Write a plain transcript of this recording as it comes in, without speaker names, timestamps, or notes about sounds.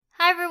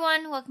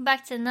everyone. Welcome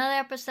back to another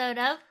episode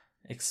of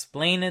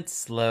Explain It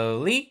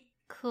Slowly.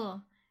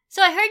 Cool.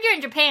 So I heard you're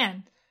in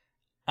Japan.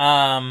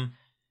 I'm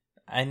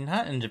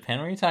not in Japan.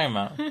 What are you talking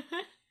about?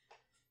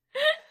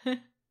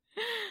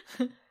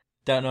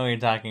 Don't know what you're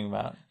talking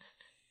about.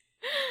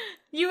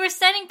 You were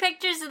sending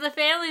pictures of the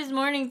family this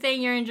morning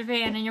saying you're in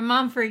Japan, and your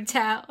mom freaked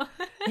out.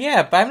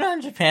 Yeah, but I'm not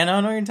in Japan. I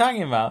don't know what you're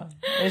talking about.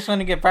 I just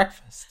want to get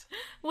breakfast.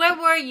 Where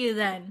were you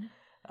then?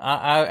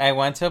 I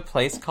went to a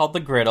place called The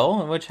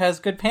Griddle, which has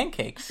good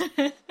pancakes.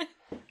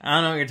 I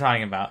don't know what you're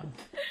talking about.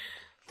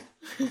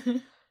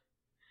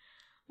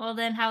 Well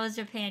then, how was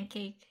your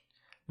pancake?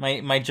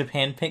 My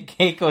Japan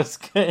pancake was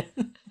good.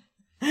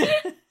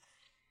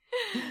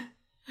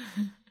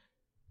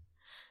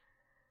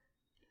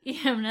 You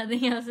have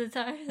nothing else to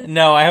talk about?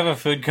 No, I have a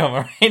food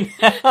coma right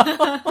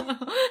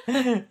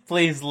now.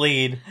 Please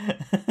lead.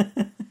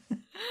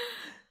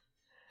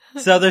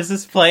 So there's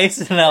this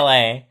place in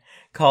LA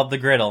called The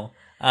Griddle,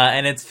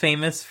 and it's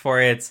famous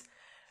for its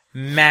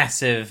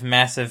massive,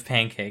 massive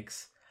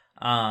pancakes.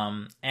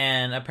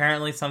 And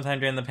apparently sometime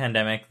during the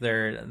pandemic,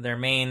 their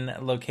main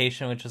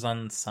location, which is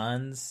on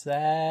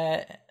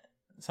Sunset,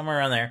 somewhere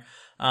around there,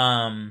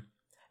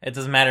 it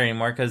doesn't matter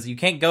anymore because you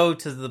can't go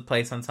to the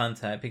place on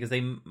Sunset because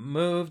they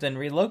moved and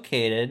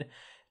relocated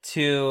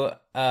to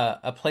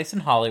a place in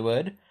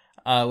Hollywood,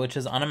 which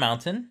is on a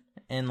mountain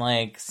in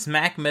like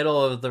smack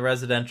middle of the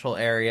residential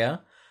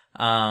area.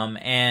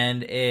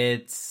 And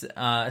it's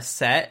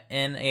set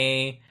in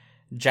a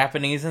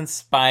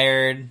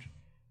Japanese-inspired,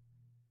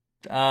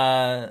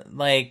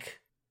 like,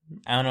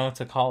 I don't know what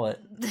to call it.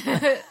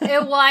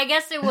 Well, I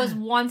guess it was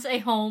once a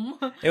home.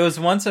 It was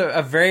once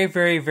a very,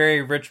 very,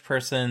 very rich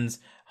person's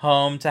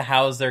home to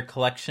house their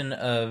collection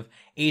of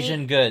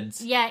Asian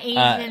goods. Yeah,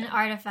 Asian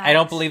artifacts. I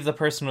don't believe the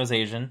person was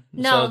Asian.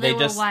 No, so they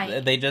were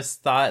white. They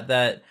just thought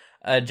that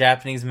a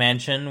Japanese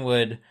mansion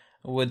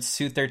would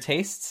suit their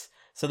tastes.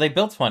 So they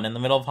built one in the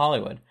middle of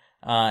Hollywood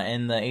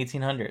in the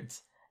 1800s.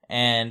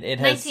 And it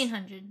has...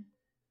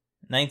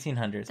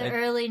 1900s. The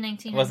early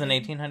 1900s. Wasn't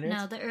 1800s?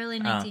 No, the early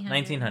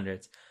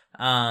 1900s.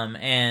 1900s.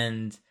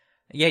 And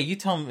yeah, you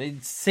tell me,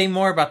 say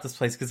more about this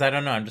place because I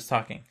don't know. I'm just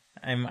talking.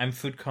 I'm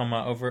food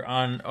coma over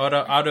on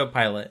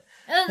autopilot.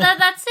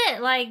 That's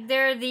it. Like,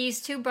 there are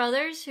these two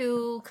brothers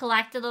who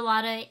collected a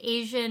lot of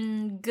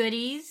Asian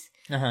goodies.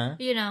 Uh-huh.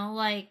 You know,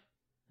 like...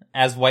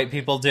 As white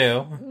people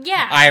do.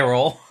 Yeah. Eye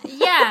roll.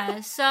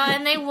 Yeah. So,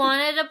 and they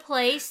wanted a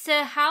place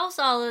to house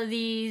all of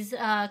these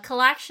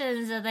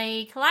collections that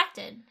they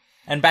collected.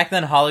 And back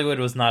then, Hollywood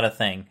was not a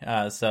thing.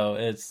 So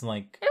it's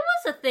like... It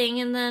was a thing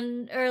in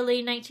the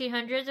early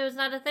 1900s. It was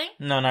not a thing?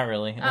 No, not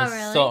really. It was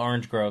really? still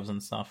orange groves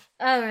and stuff.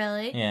 Oh,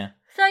 really? Yeah.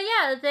 So,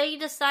 yeah, they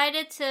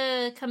decided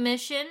to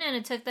commission, and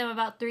it took them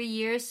about 3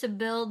 years to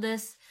build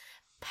this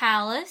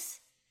palace.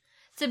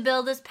 And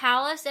this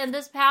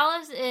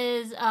palace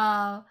is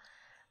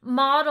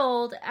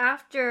modeled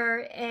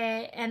after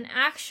an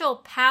actual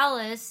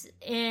palace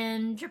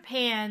in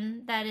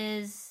Japan that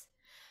is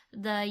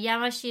the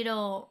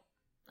Yamashiro...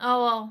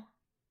 Oh, well,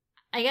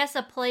 I guess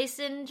a place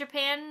in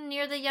Japan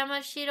near the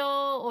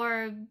Yamashiro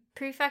or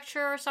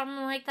prefecture or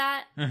something like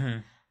that. Mm-hmm.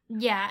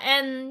 Yeah,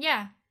 and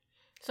yeah.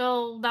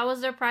 So that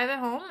was their private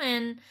home,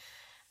 and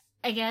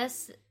I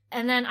guess...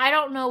 And then I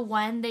don't know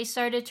when they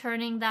started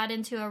turning that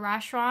into a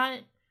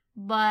restaurant,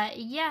 but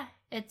yeah,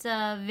 it's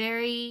a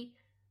very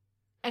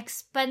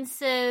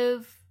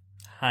expensive...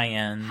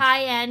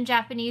 High-end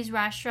Japanese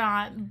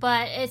restaurant,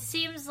 but it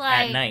seems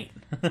like... At night.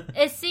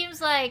 It seems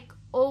like...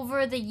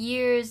 Over the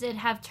years, it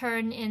have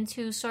turned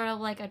into sort of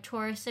like a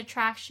tourist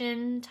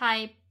attraction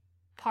type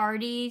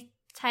party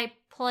type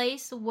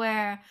place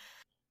where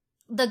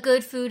the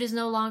good food is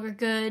no longer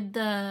good.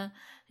 The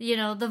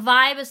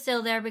vibe is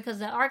still there because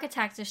the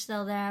architects are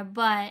still there,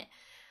 but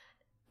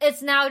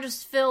it's now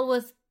just filled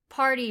with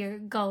party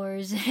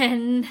goers,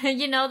 and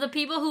the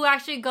people who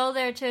actually go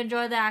there to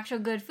enjoy the actual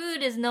good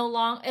food is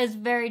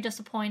very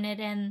disappointed,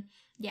 and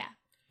yeah.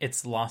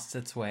 It's lost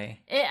its way.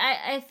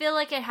 I feel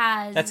like it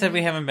has. That said,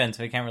 we haven't been,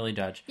 so we can't really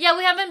judge. Yeah,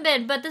 we haven't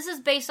been, but this is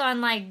based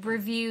on, like,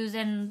 reviews,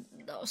 and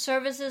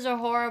services are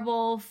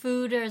horrible,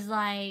 food is,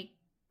 like,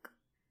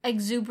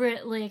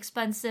 exuberantly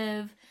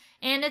expensive,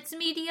 and it's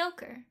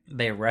mediocre.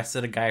 They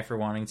arrested a guy for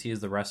wanting to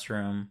use the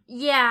restroom.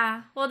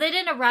 Yeah. Well, they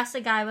didn't arrest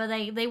a guy, but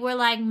they were,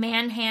 like,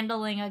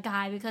 manhandling a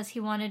guy because he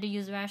wanted to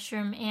use the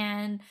restroom,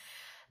 and...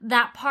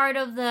 That part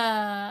of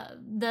the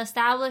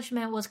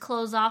establishment was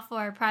closed off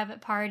for a private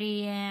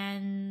party,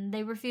 and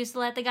they refused to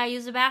let the guy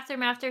use the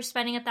bathroom after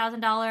spending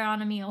 $1,000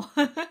 on a meal.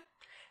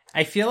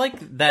 I feel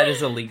like that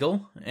is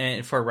illegal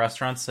for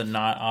restaurants to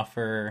not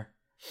offer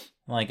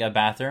like a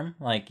bathroom.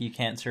 Like, you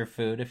can't serve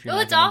food if you're. Oh,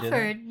 not it's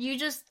offered. You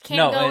just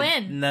can't go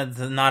in. That's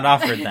not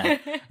offered then.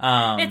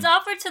 It's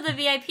offered to the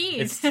VIPs.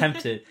 It's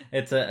tempted.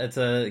 It's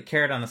a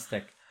carrot on a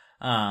stick.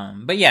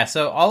 But yeah,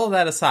 so all of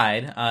that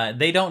aside,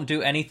 they don't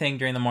do anything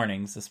during the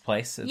mornings, this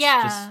place. It's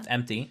just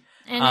empty.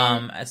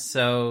 And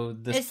so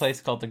this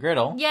place called The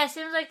Griddle. Yeah, it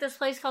seems like this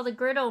place called The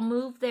Griddle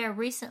moved there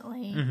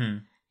recently. Mm-hmm.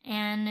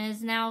 And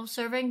is now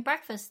serving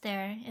breakfast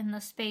there in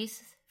the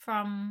space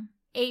from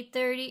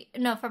 8:30.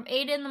 No, from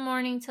 8 in the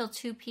morning till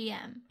 2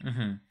 p.m.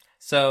 Mm-hmm.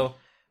 So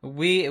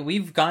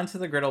we've gone to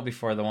the Griddle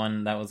before, the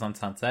one that was on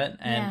Sunset,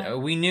 and Yeah.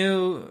 we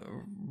knew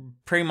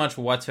pretty much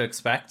what to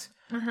expect.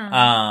 Uh-huh.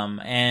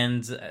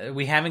 And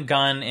we haven't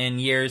gone in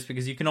years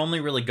because you can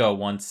only really go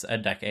once a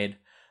decade.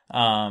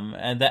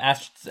 And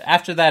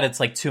after that,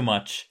 it's like too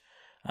much.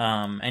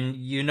 And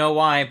you know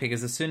why?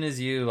 Because as soon as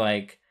you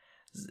like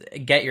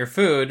get your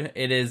food,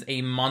 it is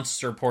a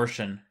monster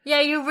portion.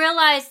 Yeah, you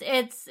realize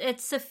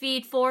it's to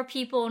feed 4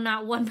 people,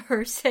 not one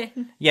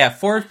person. Yeah,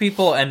 4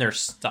 people and they're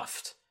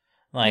stuffed.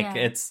 Like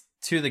Yeah. it's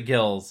to the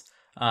gills.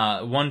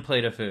 One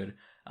plate of food.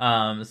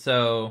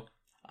 So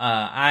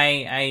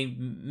I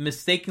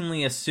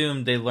mistakenly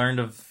assumed they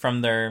learned from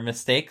their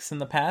mistakes in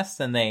the past,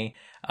 and they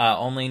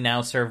only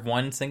now serve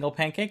one single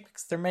pancake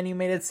because their menu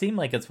made it seem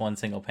like it's one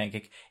single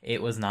pancake.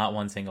 It was not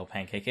one single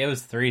pancake. It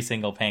was 3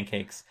 single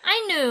pancakes.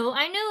 I knew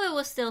it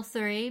was still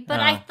 3, but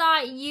I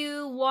thought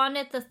you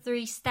wanted the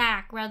 3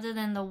 stack rather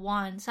than the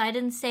 1, so I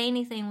didn't say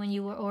anything when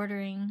you were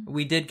ordering.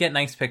 We did get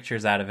nice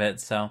pictures out of it,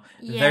 so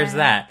Yeah, there's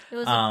that. it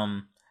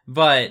was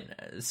But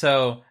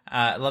so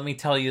let me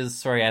tell you the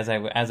story as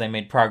I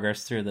made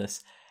progress through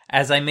this.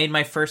 As I made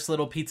my first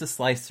little pizza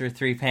slice through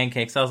 3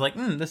 pancakes, I was like,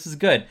 this is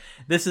good.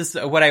 This is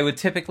what I would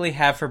typically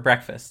have for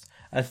breakfast.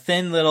 A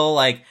thin little,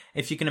 like,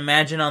 if you can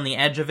imagine on the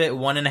edge of it,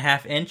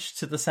 1.5 inch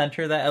to the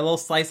center, that a little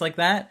slice like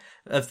that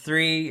of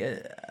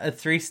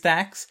 3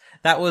 stacks.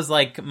 That was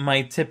like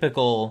my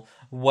typical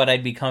what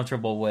I'd be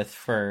comfortable with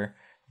for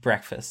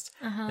breakfast.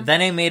 Uh-huh.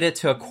 Then I made it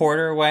to a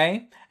quarter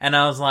way, and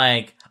I was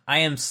like, I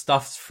am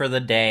stuffed for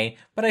the day,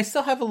 but I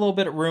still have a little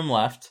bit of room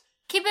left.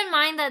 Keep in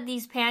mind that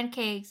these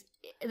pancakes,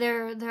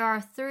 there are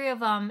 3 of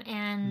them,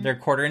 and They're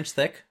 1/4 inch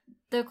thick.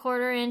 they're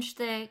 1/4 inch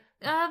thick,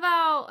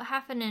 about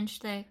 1/2 inch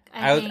thick.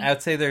 I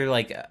would say they're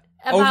like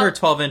over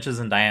 12 inches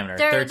in diameter.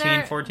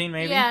 13, 14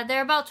 maybe? Yeah,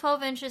 they're about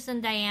 12 inches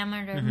in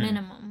diameter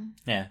minimum.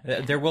 Yeah,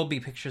 there will be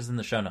pictures in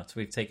the show notes.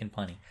 We've taken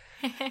plenty.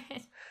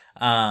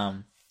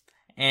 And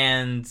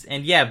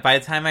yeah, by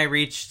the time I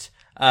reached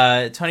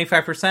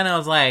 25%, I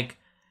was like,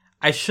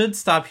 I should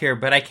stop here,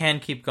 but I can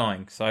keep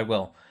going, so I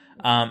will.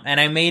 And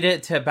I made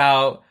it to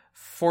about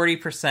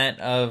 40%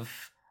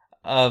 of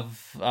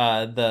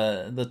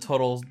the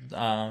total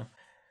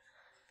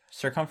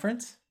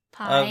circumference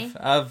Pie.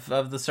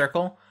 of the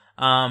circle.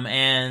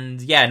 And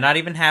yeah, not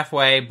even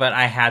halfway, but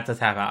I had to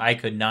tap out. I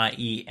could not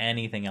eat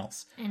anything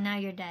else. And now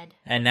you're dead.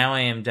 And now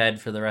I am dead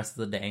for the rest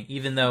of the day,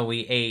 even though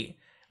we ate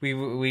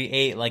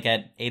like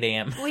at 8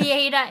 a.m. We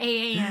ate at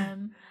 8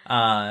 a.m.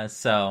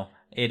 So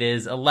it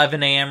is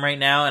 11 a.m. right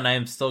now, and I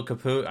am still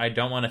kaput. I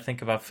don't want to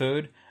think about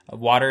food.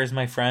 Water is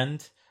my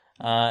friend.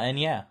 And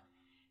yeah.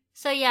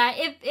 So yeah,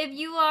 if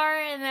you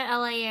are in the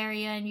LA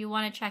area and you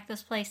want to check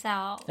this place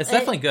out, It's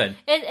definitely good.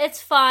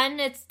 It's fun.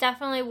 It's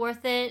definitely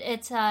worth it.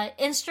 It's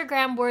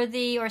Instagram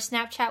worthy or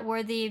Snapchat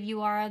worthy if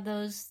you are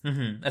those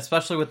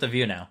Especially with the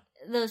view now.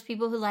 those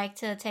people who like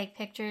to take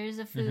pictures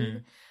of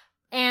food.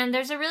 And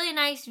there's a really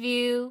nice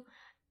view.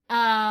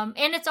 And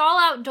it's all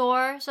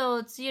outdoor, so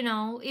it's,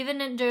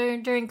 even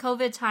during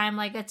COVID time,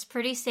 like, it's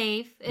pretty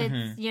safe.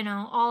 It's,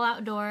 all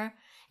outdoor.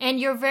 And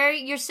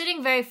you're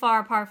sitting very far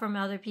apart from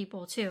other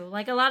people too.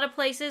 Like a lot of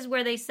places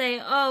where they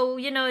say, oh,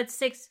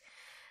 it's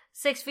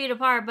 6 feet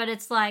apart, but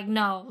it's like,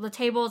 no, the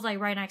table is like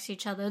right next to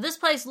each other. This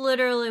place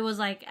literally was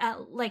like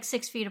at like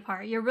 6 feet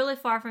apart. You're really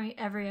far from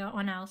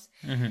everyone else.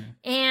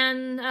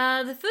 And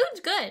the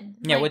food's good.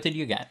 Yeah, Like, what did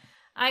you get?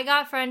 I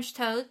got French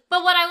toast.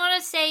 But what I want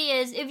to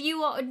say is, if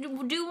you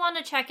do want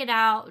to check it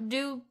out,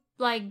 do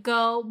like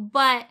go,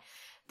 but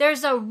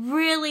there's a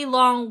really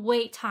long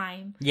wait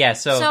time. Yeah,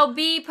 so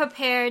be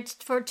prepared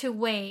to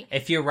wait.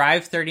 If you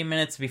arrive 30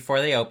 minutes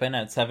before they open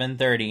at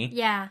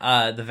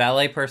 7:30, the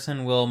valet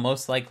person will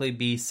most likely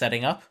be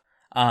setting up.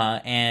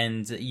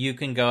 And you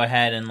can go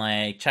ahead and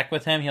like check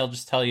with him. He'll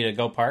just tell you to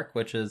go park,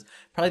 which is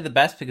probably the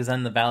best because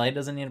then the valet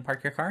doesn't need to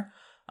park your car.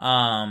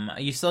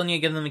 You still need to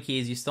give them the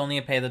keys. You still need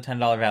to pay the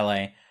 $10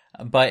 valet.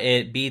 But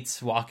it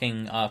beats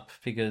walking up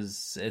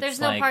because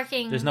it's no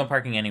parking. There's no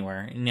parking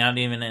anywhere. Not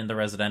even in the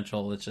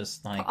residential. It's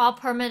just like all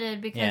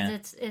permitted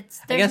because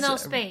there's no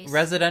space.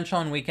 Residential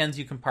on weekends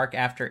you can park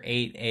after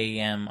 8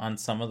 a.m. on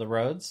some of the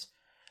roads.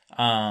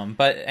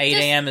 But 8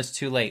 a.m. is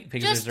too late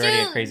because there's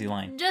already a crazy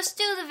line. Just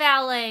do the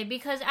valet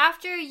because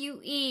after you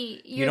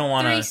eat your don't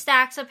wanna, 3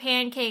 stacks of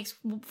pancakes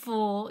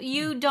full,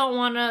 you don't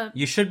want to.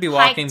 You should be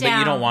walking, but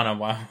you don't want to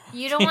walk.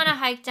 You don't want to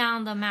hike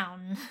down the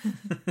mountain.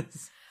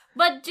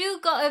 But do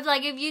go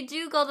if you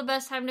do go, the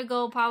best time to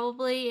go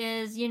probably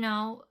is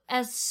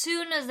as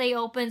soon as they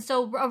open.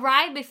 So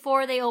arrive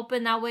before they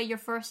open. That way you're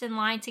first in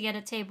line to get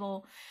a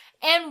table.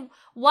 And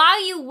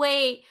while you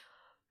wait,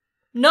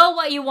 know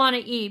what you want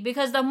to eat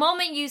because the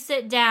moment you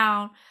sit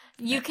down,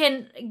 you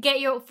can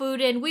get your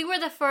food in. We were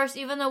the first,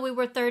 even though we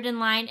were third in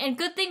line. And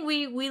good thing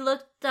we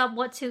looked up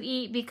what to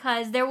eat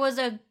because there was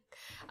a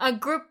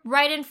group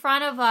right in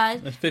front of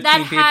us that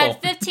had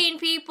 15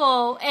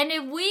 people. And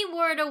if we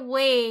were to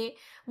wait,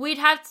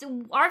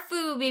 our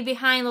food would be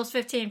behind those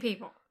 15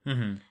 people.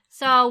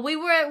 So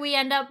we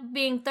end up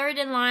being third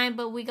in line,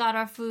 but we got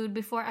our food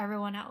before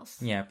everyone else.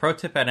 Yeah, pro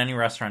tip at any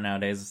restaurant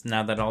nowadays,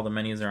 now that all the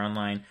menus are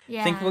online,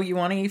 Yeah. think of what you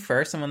want to eat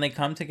first, and when they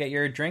come to get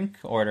your drink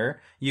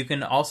order, you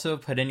can also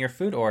put in your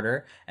food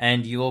order,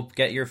 and you will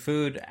get your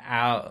food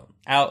out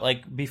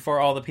like before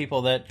all the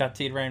people that got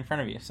to eat right in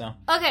front of you. So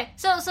Okay,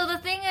 so the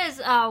thing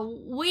is,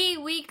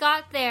 we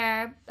got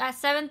there at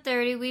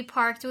 7:30. We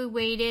parked, we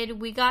waited,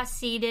 we got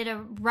seated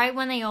right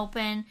when they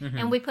opened,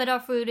 and we put our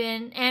food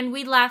in, and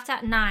we left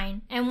at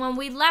 9. And when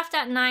we left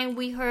at 9,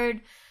 we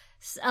heard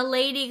a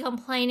lady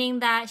complaining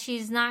that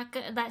she's not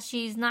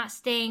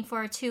staying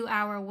for a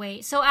 2-hour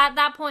wait. So at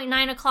that point,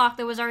 9 o'clock,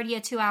 there was already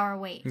a 2-hour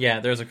wait. yeah,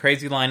 there's a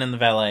crazy line in the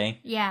valet.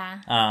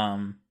 Yeah.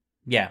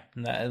 Yeah,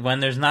 when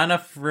there's not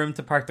enough room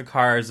to park the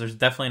cars, there's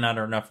definitely not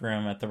enough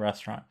room at the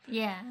restaurant.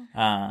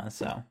 Yeah.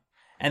 So,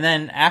 and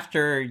then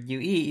after you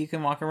eat, you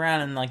can walk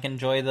around and like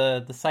enjoy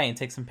the site and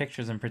take some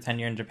pictures and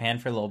pretend you're in Japan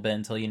for a little bit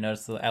until you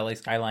notice the LA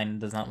skyline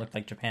does not look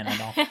like Japan at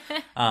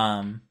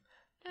all.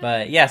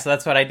 But yeah, so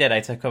that's what I did. I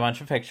took a bunch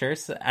of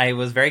pictures. I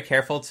was very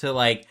careful to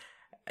like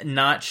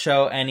not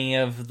show any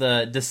of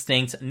the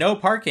distinct no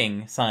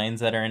parking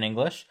signs that are in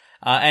English.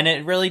 And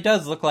it really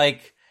does look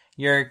like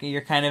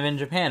you're kind of in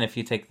Japan if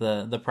you take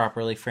the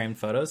properly framed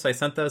photos. So I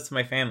sent those to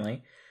my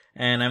family,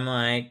 and I'm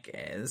like,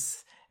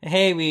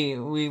 hey,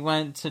 we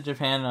went to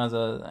Japan as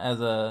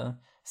a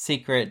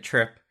secret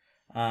trip,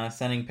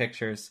 sending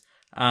pictures.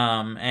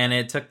 And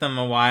it took them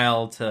a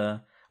while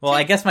to. Well,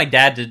 I guess my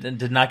dad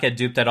did not get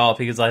duped at all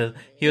because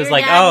he was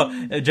like,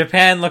 "Oh,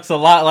 Japan looks a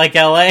lot like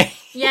LA."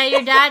 Yeah,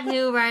 your dad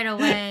knew right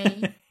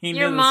away. He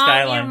knew the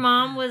skyline. Your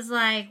mom was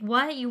like,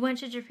 "What? You went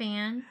to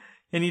Japan?"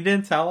 And he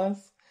didn't tell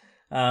us.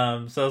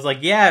 So I was like,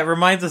 yeah, it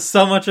reminds us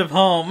so much of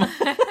home.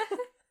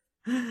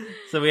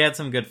 So we had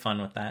some good fun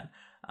with that.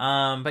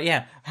 But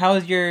yeah, how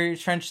was your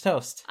French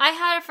toast? I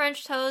had a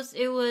French toast.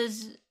 It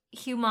was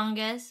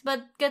humongous,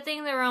 but good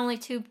thing there were only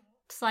 2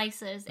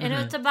 slices, and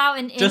it was about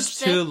an inch Just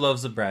thick. 2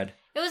 loaves of bread.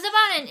 It was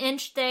about an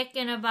inch thick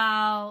and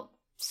about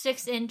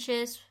 6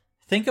 inches.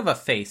 Think of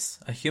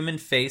a human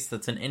face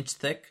that's an inch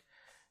thick.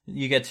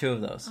 You get 2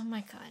 of those. Oh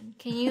my god!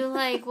 Can you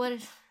like what?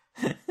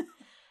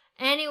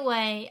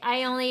 Anyway,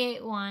 I only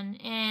ate 1,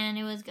 and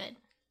it was good.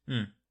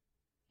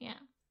 Yeah.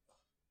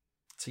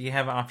 So you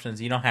have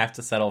options. You don't have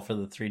to settle for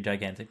the 3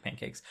 gigantic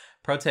pancakes.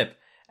 Pro tip: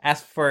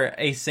 ask for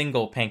a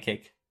single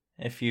pancake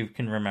if you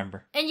can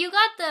remember. And you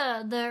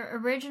got the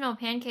original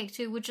pancake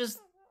too, which is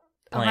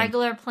Plain. a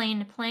regular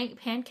plain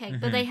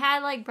pancake. But they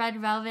had like red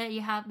velvet. They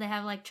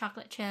have like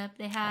chocolate chip.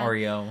 They have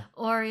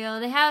Oreo.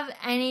 They have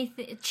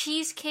anything,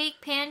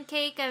 cheesecake,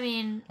 pancake. I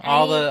mean,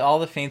 all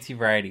the fancy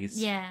varieties.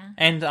 Yeah.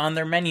 And on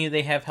their menu,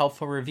 they have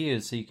helpful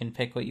reviews, so you can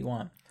pick what you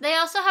want. They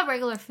also have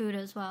regular food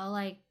as well,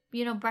 like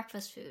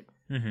breakfast food.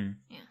 Mm-hmm.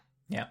 Yeah.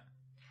 Yeah.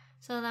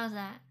 So that was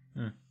that.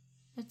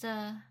 It's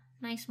a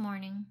nice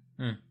morning.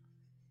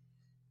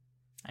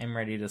 I'm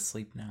ready to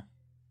sleep now.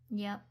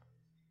 Yep.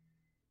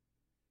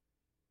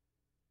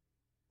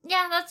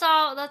 Yeah, that's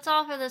all. That's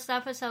all for this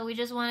episode. We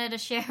just wanted to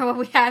share what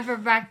we had for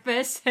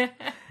breakfast. It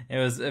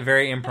was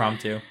very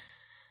impromptu.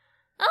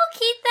 Oh,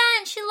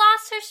 Keithan, she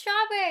lost her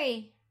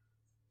strawberry.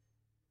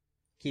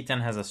 Keaton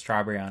has a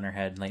strawberry on her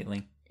head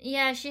lately.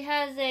 Yeah, she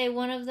has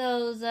one of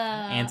those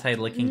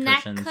anti-licking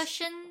neck cushions.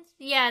 cushions.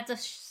 Yeah, it's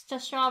a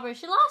strawberry.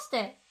 She lost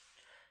it.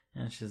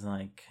 And she's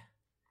like,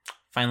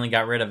 finally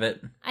got rid of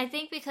it. I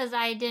think because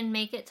I didn't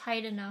make it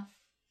tight enough.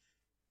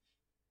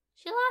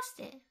 She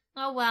lost it.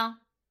 Oh well.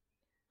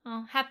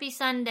 Oh, happy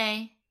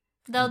Sunday.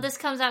 Though this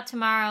comes out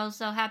tomorrow,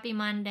 so happy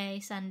Monday,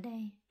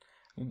 Sunday.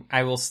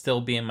 I will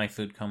still be in my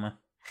food coma.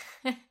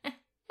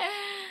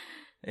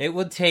 It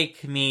would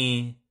take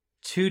me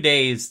 2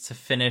 days to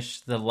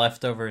finish the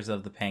leftovers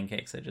of the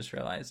pancakes, I just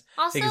realized.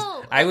 Also,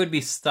 because I would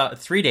be stuffed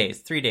 3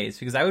 days,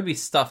 because I would be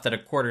stuffed at a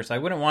quarter, so I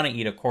wouldn't want to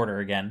eat a quarter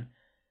again.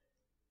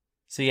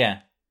 So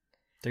yeah,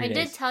 3 days. I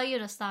did tell you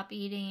to stop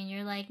eating, and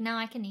you're like, no,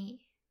 I can eat.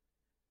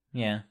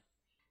 Yeah.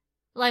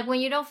 Like, when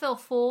you don't feel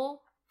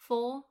full,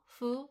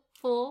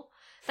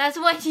 that's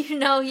when you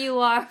know you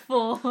are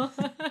full.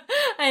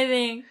 I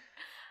think.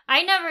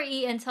 I never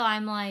eat until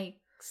I'm, like,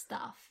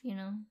 stuffed,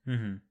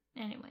 Mm-hmm.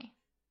 Anyway.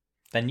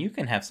 Then you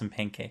can have some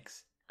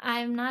pancakes.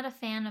 I'm not a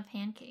fan of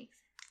pancakes.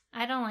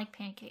 I don't like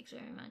pancakes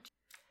very much.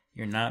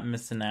 You're not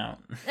missing out.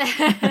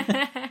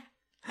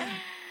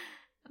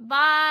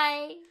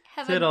 Bye.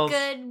 Have Toodles. a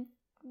good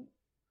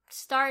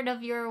start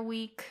of your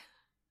week.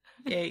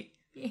 Yay.